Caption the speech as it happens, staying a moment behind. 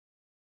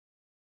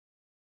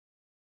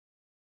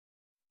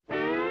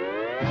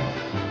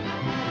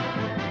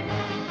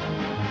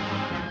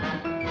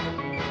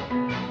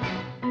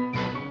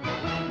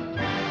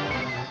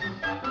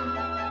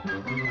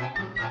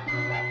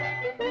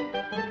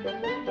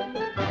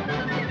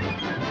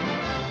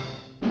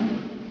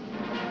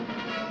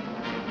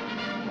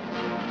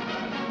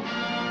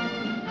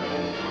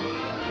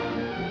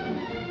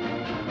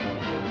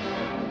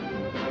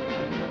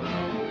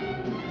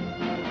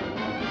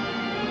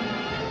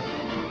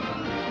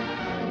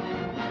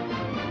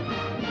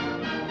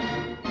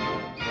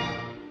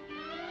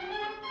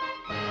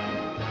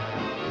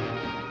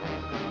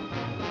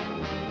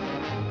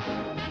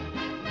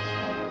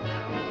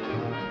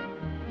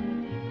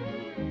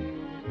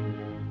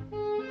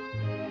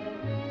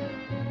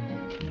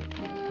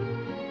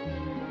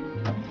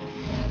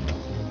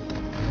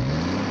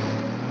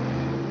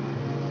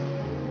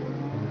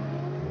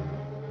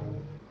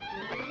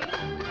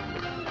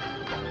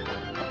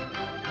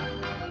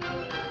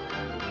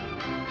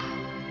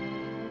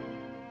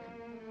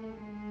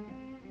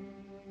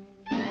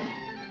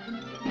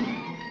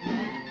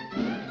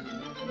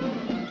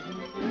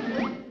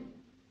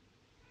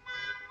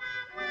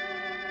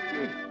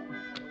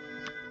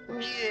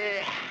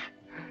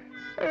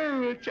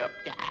It's up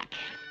dark.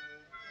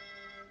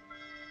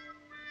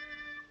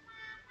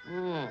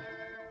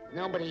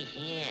 Nobody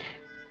here.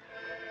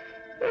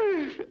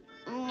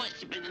 Must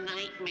have been a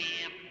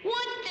nightmare.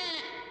 What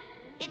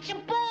the? It's a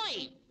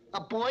boy. A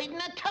boy in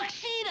a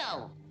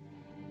tuxedo.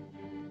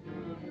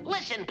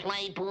 Listen,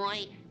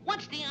 Playboy.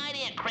 What's the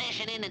idea of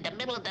crashing in the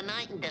middle of the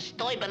night and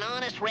disturbing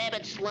honest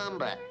rabbit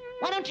slumber?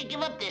 Why don't you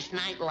give up this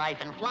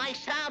nightlife and fly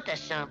south or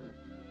something?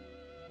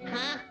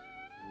 Huh?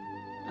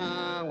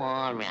 Oh,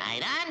 all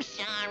right. I'm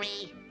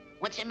sorry.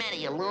 What's the matter?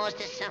 You lost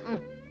or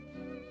something?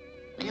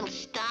 Well,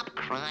 stop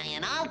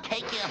crying. I'll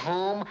take you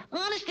home.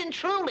 Honest and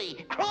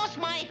truly. Cross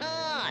my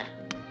heart.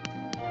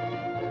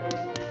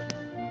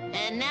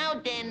 And now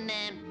then,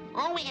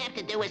 all we have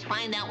to do is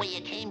find out where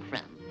you came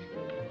from.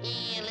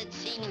 Yeah, let's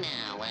see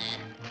now.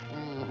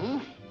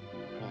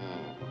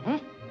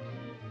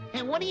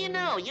 And what do you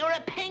know? You're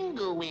a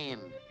penguin.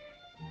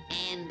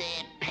 And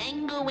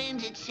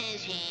penguins, it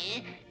says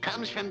here,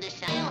 comes from the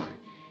south.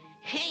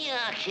 Here you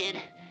are, kid.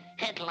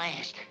 At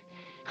last.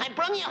 I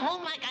brung you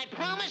home like I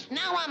promised.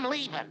 Now I'm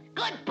leaving.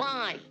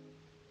 Goodbye.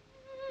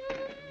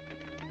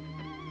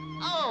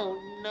 Oh,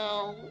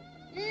 no.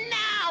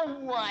 Now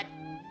what?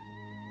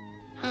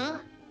 Huh?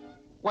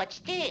 What's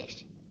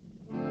this?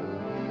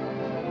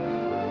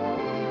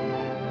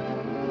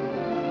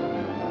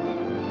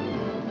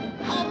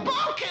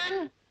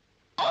 Hoboken?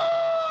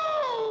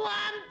 Oh,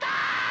 I'm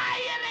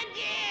dying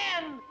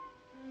again!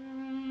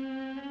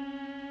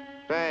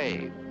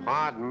 Say,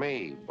 pardon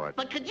me, but...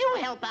 But could you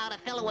help out a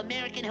fellow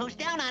American who's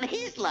down on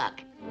his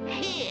luck?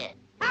 Here.